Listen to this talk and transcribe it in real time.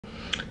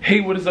Hey,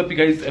 what is up you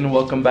guys, and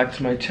welcome back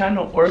to my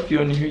channel. Or if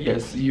you're new here,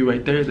 yes, you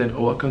right there, then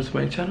welcome to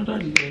my channel,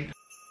 darling.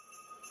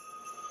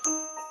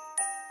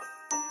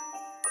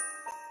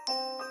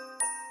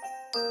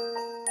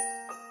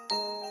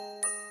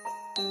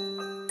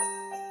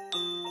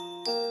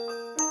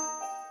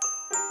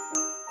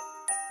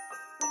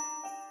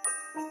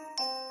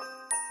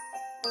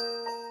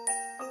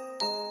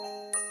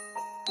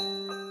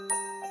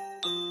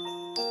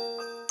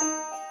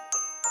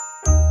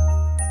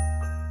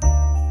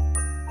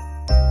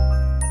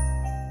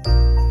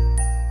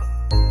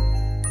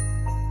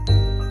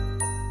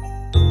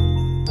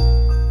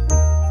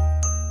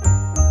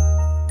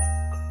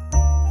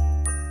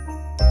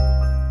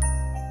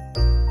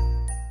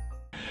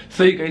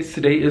 So you guys,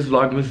 today is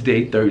vlogmas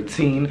day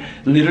 13.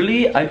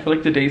 Literally, I feel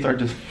like the days are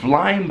just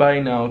flying by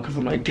now because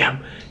I'm like,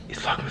 damn, it's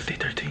vlogmas day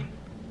 13.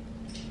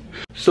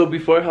 So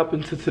before I hop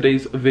into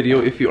today's video,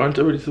 if you aren't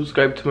already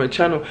subscribed to my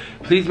channel,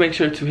 please make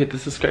sure to hit the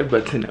subscribe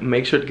button.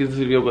 Make sure to give this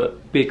video a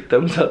big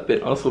thumbs up,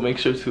 and also make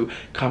sure to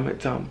comment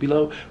down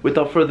below.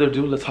 Without further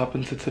ado, let's hop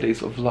into today's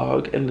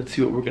vlog and let's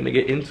see what we're gonna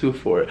get into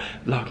for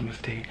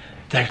vlogmas day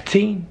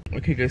 13.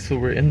 Okay guys, so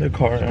we're in the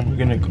car and we're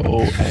gonna go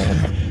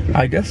and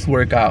I guess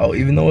work out,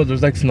 even though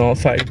there's like snow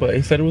outside, but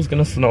it said it was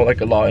gonna snow like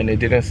a lot and it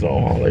didn't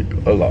snow like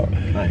a lot.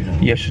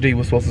 Yesterday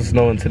was supposed to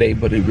snow and today,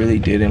 but it really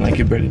didn't, like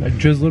it barely like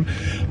drizzled.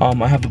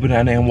 I have a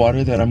banana and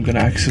water that I'm gonna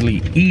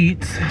actually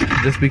eat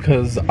just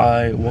because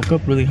I woke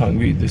up really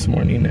hungry this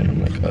morning and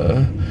I'm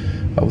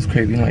like I was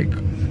craving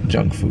like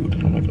junk food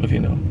and I'm like, okay,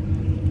 no,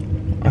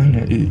 I'm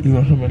gonna eat. You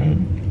want some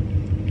banana?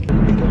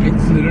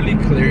 It's literally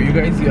clear, you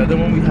guys. The other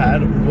one we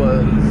had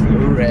was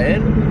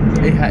red.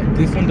 It had,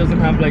 this one doesn't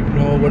have like,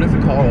 no, what is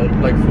it called,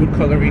 like food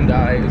coloring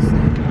dyes,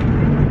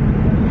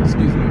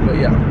 excuse me, but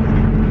yeah,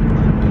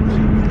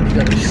 you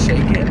gotta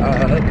shake it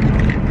up.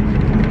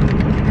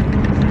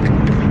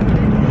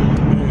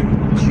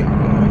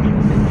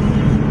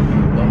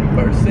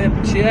 First sip,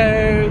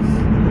 cheers.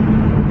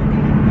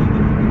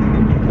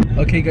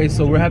 Okay guys,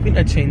 so we're having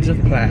a change of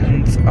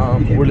plans.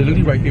 We're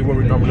literally right here where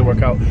we normally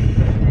work out,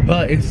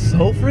 but it's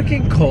so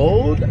freaking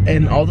cold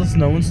and all the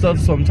snow and stuff,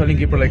 so I'm telling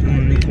Gabriel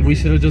like we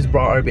should have just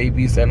brought our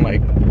babies and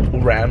like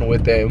ran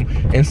with them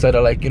instead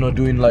of like, you know,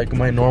 doing like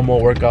my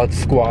normal workout,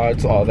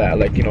 squats, all that,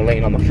 like, you know,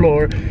 laying on the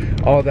floor,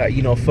 all that,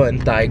 you know, fun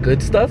thigh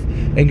good stuff.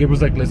 And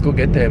Gabriel's like, let's go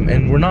get them,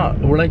 and we're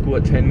like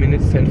what, 10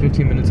 minutes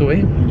 10-15 minutes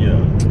away.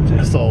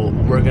 Yeah, so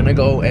we're gonna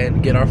go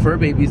and get our fur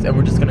babies and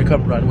we're just gonna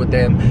come run with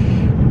them.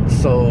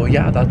 So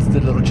yeah, that's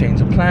the little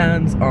change of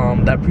plans.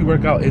 That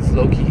pre-workout is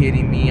low-key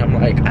hitting me. I'm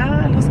like,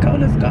 let's go.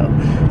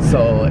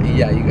 So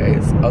yeah, you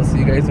guys, I'll see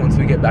you guys once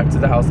we get back to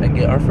the house and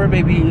get our fur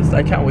babies.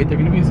 I can't wait, they're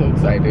gonna be so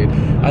excited.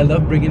 I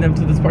love bringing them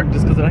to this park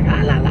just because they're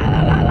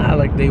like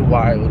like they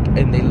wild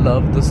and they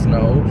love the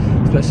snow,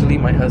 especially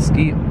my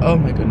husky. Oh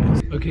my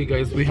goodness. Okay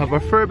guys, we have our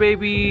fur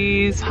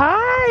babies.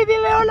 Hi, they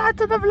little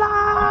to the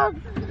vlog.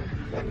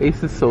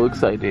 Ace is so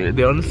excited.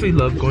 They honestly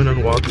love going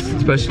on walks,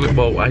 especially,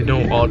 well, I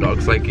know all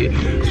dogs like it,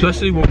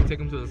 especially when we take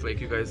them to this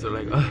lake. You guys are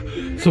like,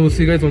 so we'll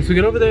see you guys once we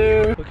get over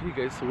there. Okay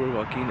guys, so we're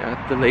walking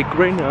at the lake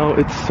right now.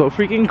 It's so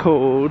freaking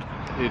cold.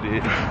 It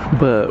is.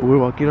 But we're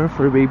walking our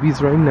fur babies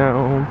right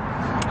now.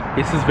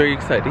 Ace is very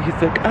excited. He's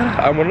like,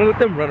 I want to let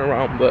them run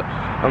around, but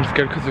I'm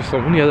scared because there's so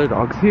many other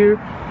dogs here.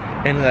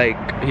 And like,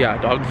 yeah,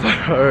 dogs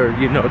are,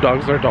 you know,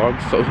 dogs are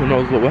dogs, so who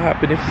knows what will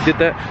happen if we did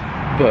that.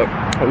 But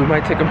we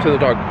might take them to the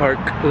dog park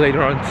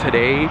later on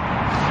today.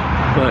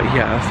 But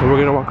yeah, so we're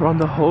gonna walk around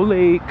the whole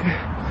lake.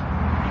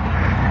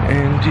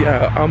 And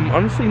yeah, I'm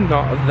honestly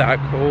not that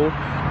cold.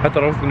 I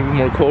thought I was gonna be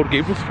more cold.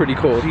 Gabriel's pretty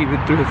cold. He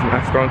even threw his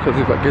mask on because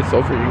he's like, it's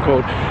so freaking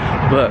cold.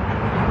 But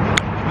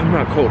I'm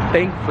not cold,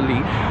 thankfully,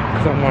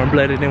 because I'm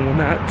warm-blooded and will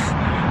not.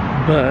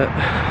 But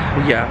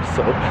yeah,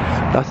 so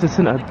that's just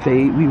an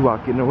update. We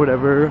walk in or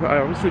whatever. I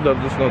honestly love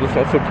the snow. The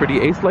snow's so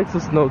pretty. Ace likes the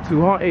snow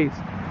too, huh, Ace?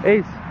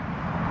 Ace.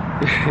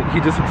 He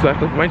just looks back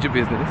like, mind your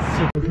business.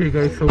 Okay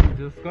guys, so we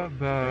just got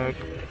back.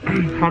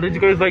 How did you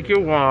guys like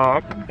your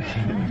walk?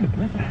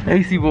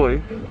 AC boy.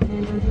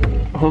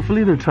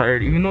 Hopefully they're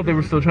tired, even though they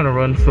were still trying to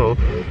run, so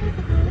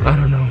I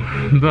don't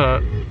know.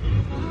 But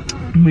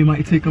we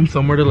might take them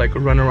somewhere to like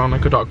run around,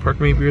 like a dog park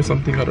maybe or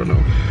something, I don't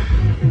know.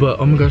 But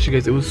oh my gosh you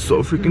guys, it was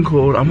so freaking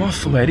cold. I'm all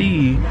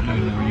sweaty.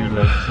 Your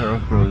legs are all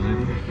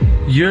frozen.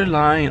 You're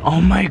lying. Oh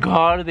my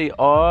god, they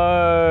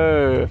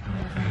are.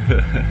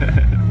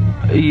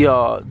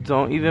 Y'all,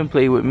 don't even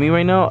play with me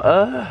right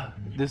now.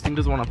 This thing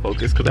doesn't want to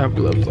focus because I have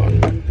gloves on.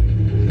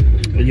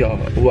 Y'all,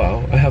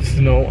 wow, I have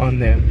snow on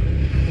them.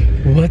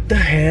 What the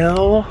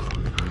hell?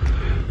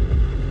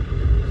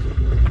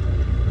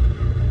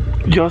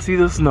 Y'all see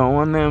the snow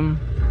on them?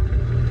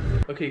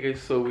 Okay guys,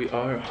 so we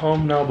are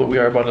home now, but we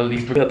are about to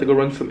leave. We have to go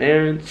run some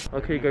errands.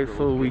 Okay guys,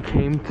 so we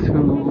came to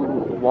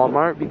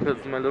Walmart because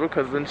my little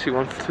cousin, she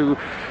wants to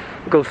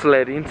go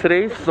sledding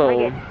today,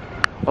 so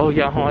oh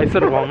yeah, I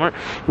said Walmart.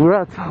 We're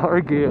at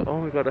Target.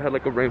 Oh my god, I had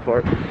like a brain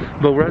fart.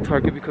 But we're at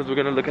Target because we're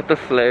gonna look at the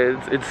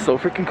sleds. It's so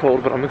freaking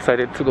cold, but I'm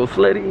excited to go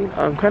sledding.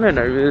 I'm kind of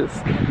nervous,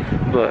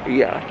 but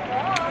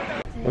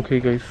yeah.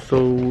 Okay guys,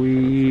 so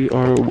we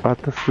are at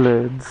the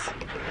sleds.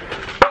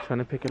 Trying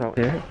to pick it out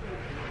there.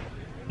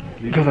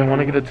 Because I want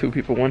to get a 2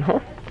 people one, huh?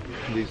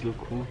 These look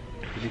cool.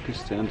 You can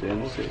stand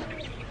and sit.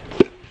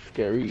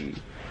 Scary.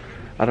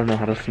 I don't know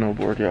how to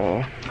snowboard,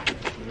 y'all.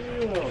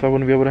 So I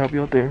wouldn't be able to help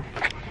you out there.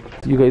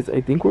 You guys, I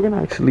think we're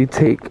gonna actually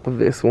take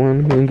this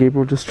one. Me and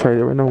Gabriel just tried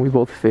it right now. We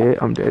both fit.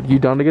 I'm dead. You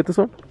down to get this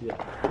one? Yeah.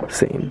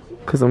 Same.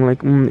 Cause I'm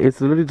like, it's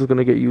literally just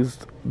gonna get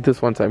used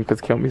this one time. Cause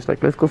Kelmi's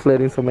like, let's go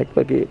sledding. So I'm like,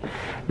 fuck it,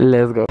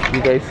 let's go.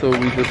 You guys, so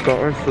we just got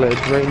our sleds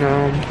right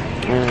now,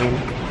 and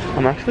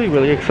I'm actually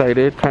really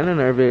excited. Kind of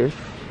nervous.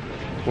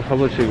 Well, how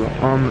about you?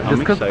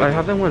 Just cause I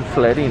haven't went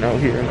sledding out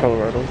here in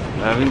Colorado.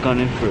 I haven't gone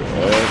in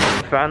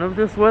forever. Fan of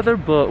this weather,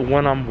 but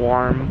when I'm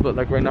warm. But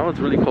like right now it's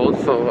really cold,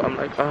 so I'm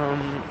like,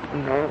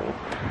 no,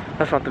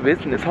 that's not the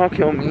business. Huh,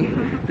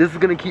 Kelmi? This is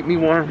gonna keep me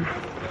warm.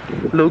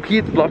 Low key,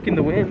 it's blocking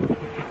the wind.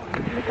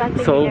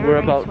 So we're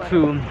about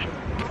to.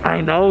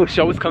 I know,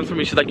 she always comes for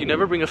me. She's like, you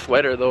never bring a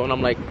sweater though, and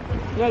I'm like,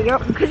 yeah,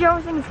 because you're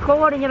always saying it's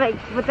cold, and you're like,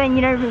 but then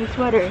you never bring a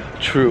sweater.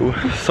 True.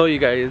 So you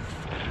guys,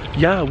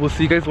 yeah, we'll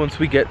see you guys once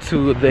we get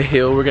to the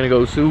hill we're gonna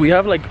go to. We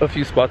have like a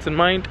few spots in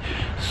mind,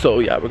 so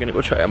yeah, we're gonna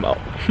go try them out.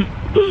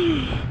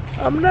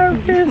 I'm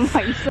nervous.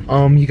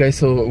 You guys,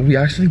 so we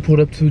actually pulled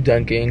up to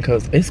Dunkin'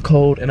 because it's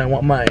cold and I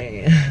want my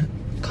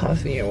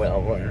coffee or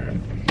whatever.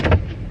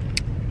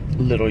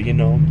 Little, you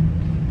know.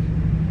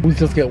 We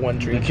just get one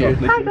drink here.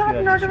 Hi, go ahead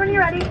and order when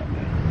you're ready.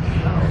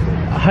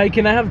 Hi,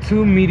 can I have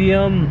 2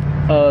 medium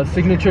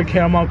signature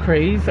caramel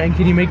craze, and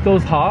can you make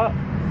those hot?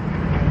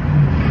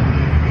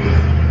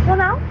 Well,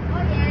 now?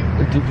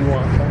 Did you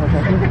want some hot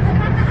chocolate?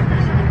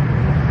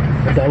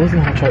 That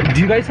wasn't hot chocolate.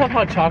 Do you guys have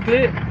hot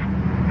chocolate?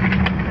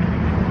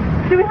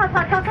 Do we have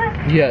hot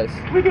chocolate? Yes.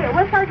 We do.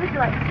 What size would you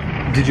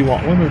like? Did you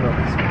want one or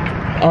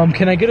no?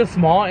 Can I get a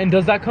small? And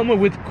does that come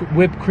with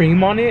whipped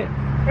cream on it?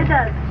 It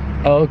does.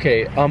 Oh,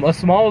 okay. A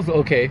small is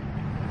okay.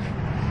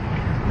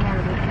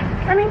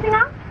 Anything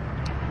else?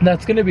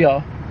 That's gonna be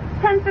all.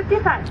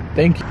 $10.55.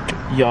 Thank you.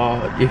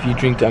 Y'all, if you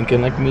drink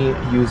Dunkin' like me,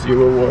 use your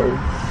rewards.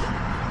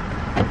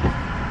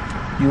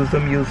 Use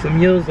them, use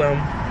them, use them.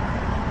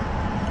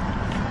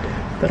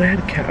 But I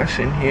had cash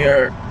in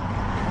here.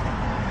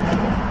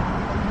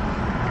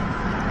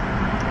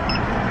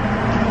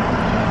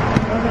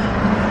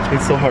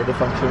 It's so hard to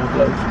function with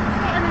gloves.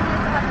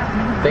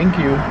 Thank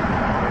you.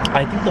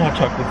 I think the hot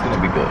chocolate's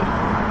gonna be good.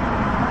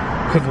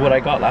 Cause what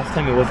I got last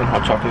time, it wasn't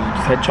hot chocolate, it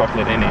just had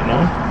chocolate in it,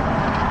 no?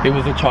 It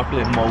was a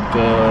chocolate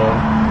mocha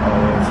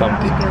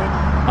something.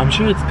 I'm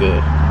sure it's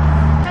good.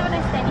 Have a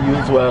nice day. You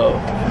as well.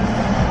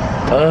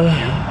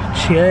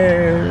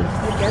 Cheers.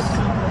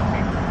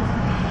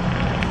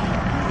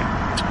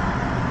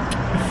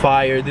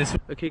 Fire this.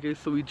 Okay guys,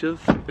 so we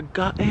just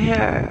got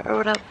here or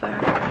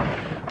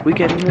whatever. We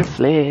get in the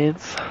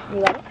sleds. You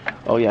got it?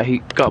 Oh yeah, he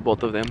got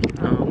both of them.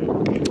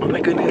 Oh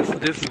my goodness,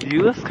 this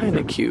view is kind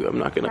of cute. I'm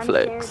not gonna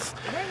flex.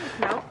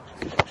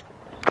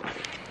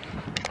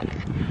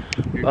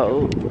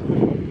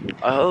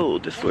 Oh,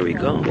 this is where we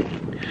go.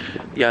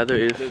 Yeah, there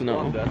is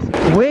snow.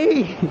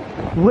 Wait,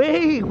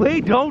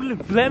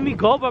 don't let me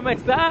go by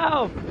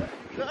myself.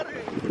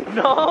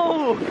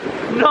 No,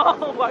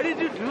 why did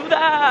you do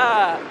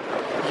that?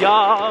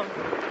 Y'all,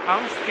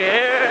 I'm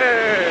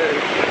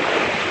scared.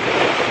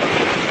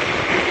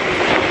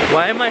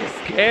 Why am I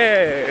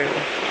scared?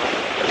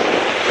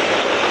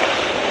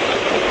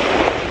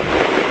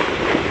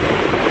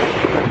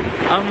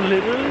 I'm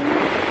literally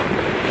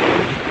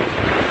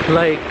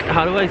like,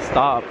 how do I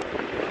stop?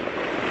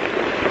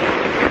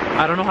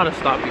 I don't know how to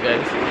stop, you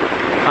guys.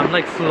 I'm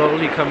like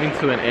slowly coming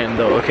to an end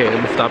though. Okay,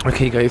 let me stop.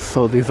 Okay guys,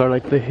 so these are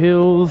like the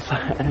hills,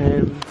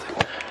 and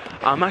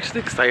I'm actually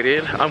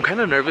excited. I'm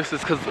kind of nervous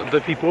just because the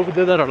people over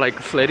there that are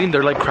like sledding,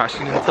 they're like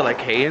crashing into like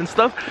hay and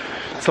stuff.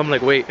 So I'm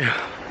like, wait.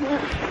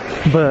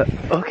 But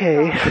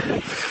okay.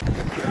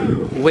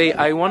 Wait,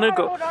 I want to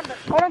go.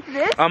 Hold on to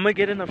this. I'm gonna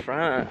get in the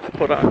front.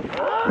 Hold on.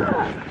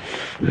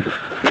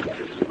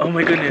 Oh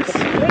my goodness.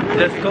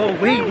 Let's go.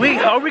 Wait,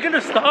 how are we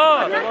gonna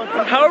stop?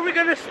 How are we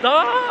gonna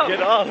stop?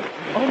 Get off.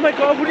 Oh my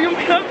god, what do you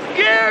mean? I'm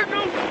scared.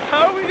 No.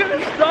 How are we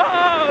gonna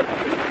stop?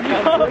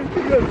 No.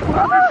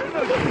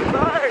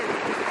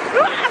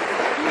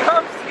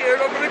 I'm scared.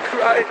 I'm gonna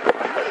cry.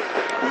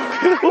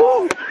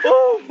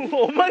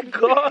 Oh my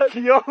god.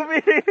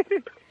 Yomi.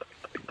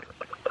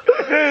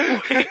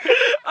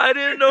 I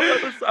didn't know how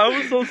to. I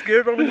was so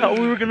scared on how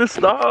we were gonna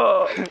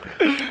stop.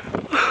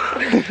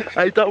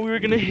 I thought we were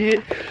gonna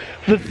hit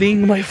the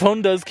thing. My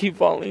phone does keep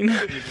falling.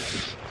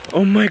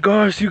 Oh my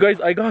gosh, you guys,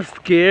 I got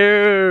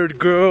scared,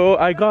 girl.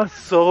 I got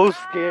so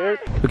scared.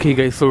 Okay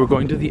guys, so we're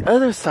going to the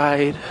other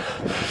side.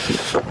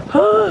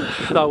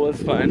 That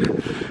was fun.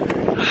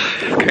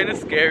 Kind of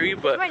scary,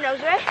 but my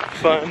nose red?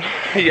 Fun.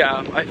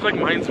 Yeah, I feel like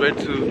mine's red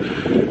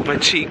too. My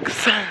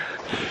cheeks.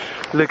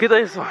 Look at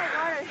this one.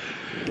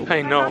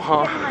 I know,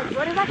 huh?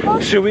 What is that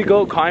called? Should we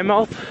go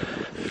Kymouth?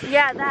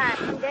 Yeah, that.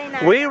 Dana.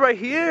 Wait, right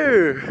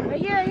here. Right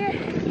here, right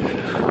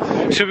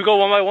here. Should we go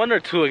 1 by 1 or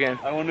 2 again?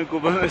 I want to go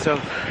by myself.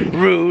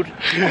 Rude.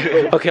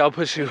 Okay, I'll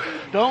push you.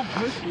 Don't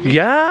push me.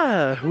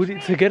 Yeah.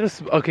 To get a.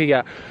 Okay,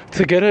 yeah.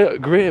 To get a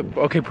grip.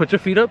 Okay, put your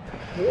feet up.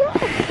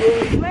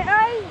 My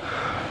eye.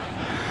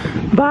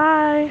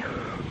 Bye.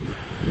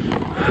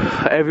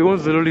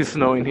 Everyone's literally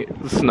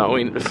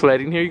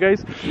sledding here, you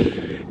guys,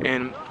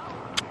 and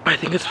I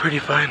think it's pretty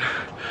fun.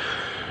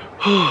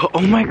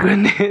 Oh my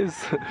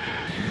goodness.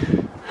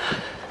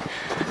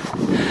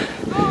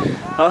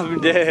 I'm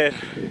dead.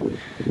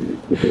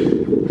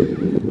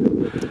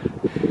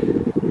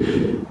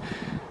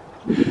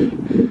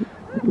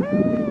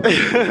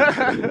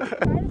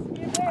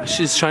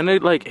 She's trying to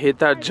like hit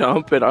that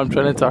jump, and I'm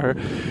trying to tell her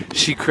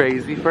she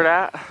crazy for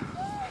that.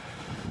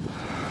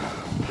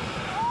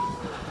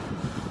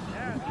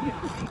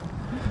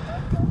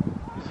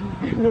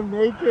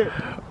 Make it.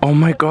 Oh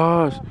my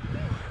gosh.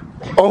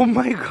 Oh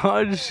my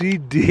god, she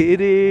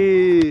did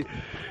it.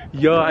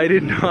 Yo, I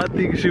did not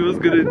think she was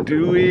gonna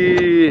do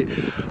it.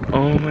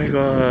 Oh my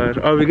god.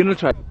 Are we gonna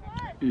try?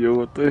 Yo,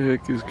 what the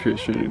heck is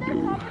Christian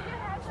doing?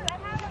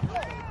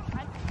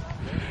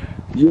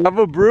 You have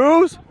a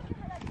bruise?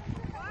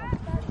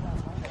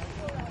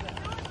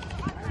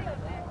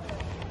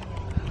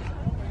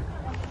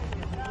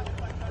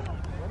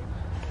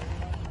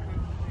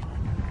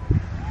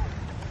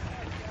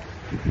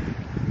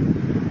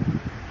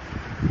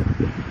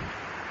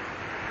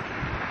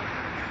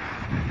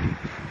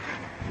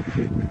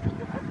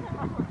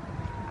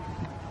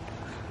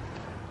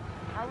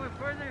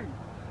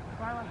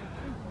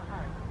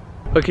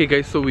 Okay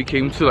guys, so we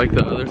came to like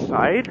the other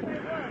side.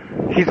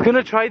 He's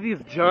gonna try these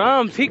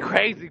jumps. He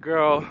crazy,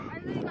 girl.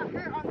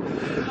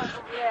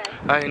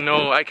 I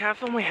know. I can't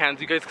feel my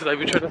hands, you guys, because I've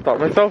been trying to stop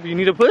myself. You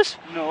need a push?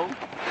 No.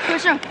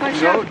 Push him,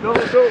 push No, him. no,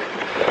 no.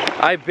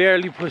 I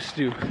barely pushed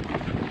you.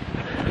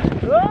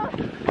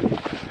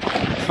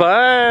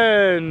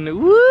 Fun!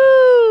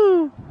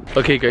 Woo!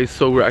 Okay guys,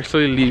 so we're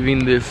actually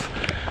leaving this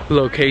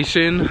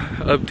location.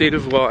 Update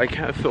as well, I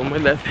can't feel my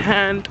left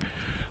hand,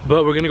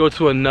 but we're gonna go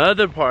to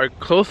another park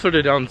closer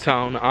to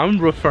downtown. I'm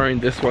referring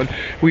this one.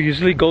 We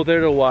usually go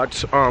there to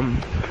watch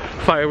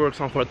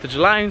fireworks on 4th of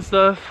July and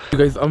stuff. You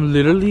guys, I'm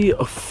literally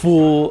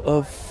full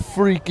of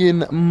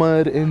freaking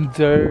mud and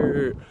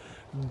dirt.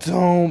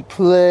 Don't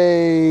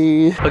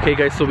play. Okay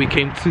guys, so we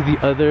came to the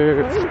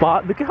other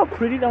spot. Look at how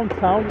pretty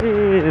downtown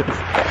is.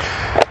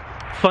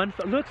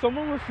 Look,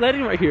 someone was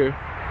sledding right here.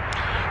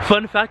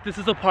 Fun fact, this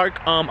is a park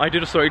I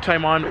did a story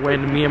time on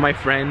when me and my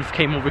friends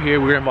came over here.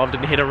 We were involved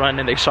in a hit and run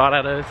and they shot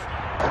at us.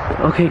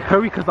 Okay,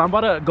 hurry, because I'm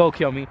about to go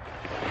kill me.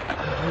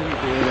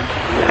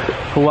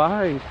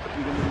 Why?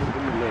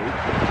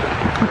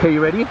 Okay,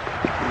 you ready?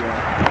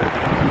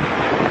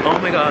 Yeah. Oh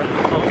my god,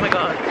 oh my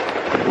god.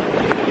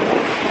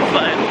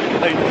 Fun.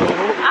 I know.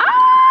 Ah!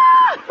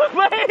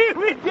 Wait,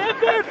 we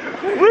did it!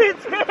 We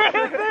did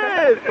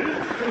it!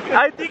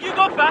 I think you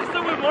go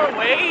faster with more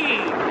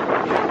weight.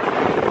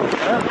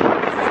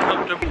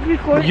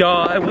 Yo,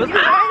 I was.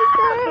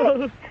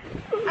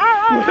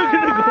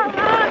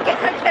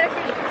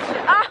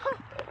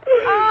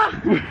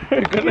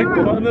 We're gonna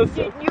go on this.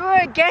 You were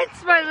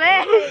against my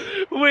leg.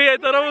 Wait, I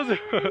thought I was.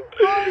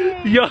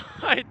 Yo,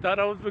 I thought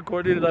I was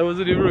recording it. I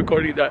wasn't even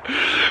recording that.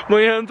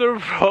 My hands are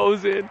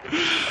frozen.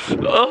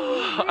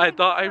 Oh, I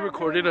thought I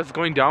recorded us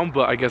going down,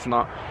 but I guess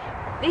not.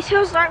 These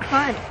hills aren't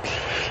fun.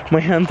 My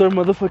hands are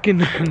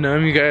motherfucking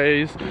numb, you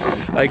guys.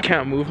 I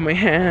can't move my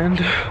hand.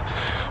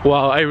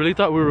 Wow, I really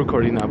thought we were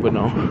recording that, but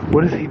no.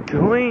 What is he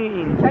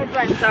doing? Try to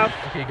find himself.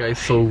 Okay guys,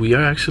 so we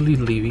are actually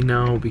leaving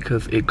now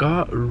because it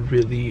got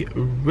really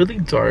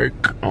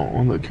dark.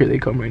 Oh, look, here they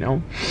come right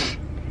now.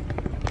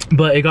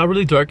 But it got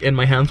really dark and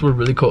my hands were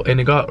really cold, and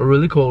it got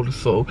really cold,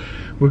 so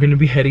we're gonna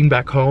be heading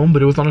back home.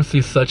 But it was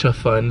honestly such a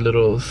fun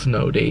little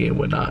snow day and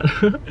whatnot.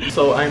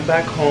 So I'm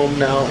back home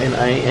now and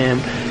I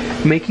am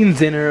making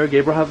dinner.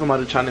 Gabriel has some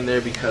maruchan in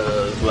there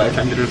because by the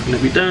time dinner's gonna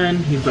be done,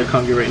 he's like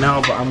hungry right now.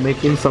 But I'm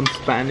making some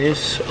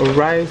Spanish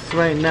rice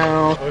right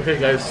now. Okay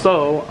guys,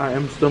 so I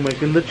am still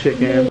making the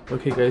chicken.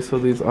 Okay guys, so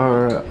these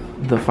are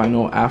the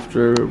final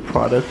after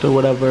product or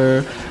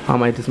whatever.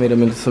 I just made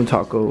them into some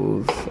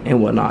tacos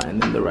and whatnot,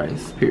 and then the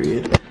rice,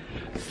 period.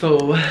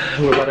 So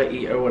we're about to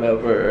eat or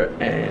whatever,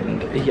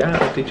 and yeah,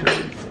 update you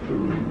guys.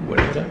 What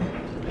is that?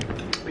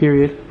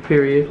 Period.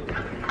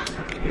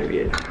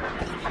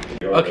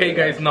 Okay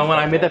guys, no, when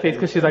I made that face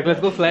because she's like,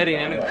 let's go sledding,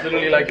 and it's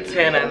literally like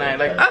 10 at night,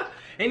 like ah.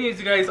 Anyways,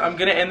 you guys, I'm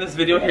gonna end this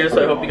video here,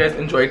 so I hope you guys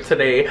enjoyed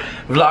today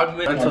vlog.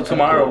 Until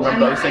tomorrow,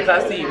 remember, always stay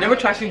classy, never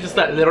trashing, just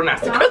that little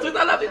nasty Christmas.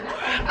 I love you.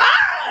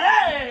 Ah,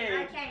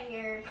 hey! I can't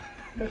hear.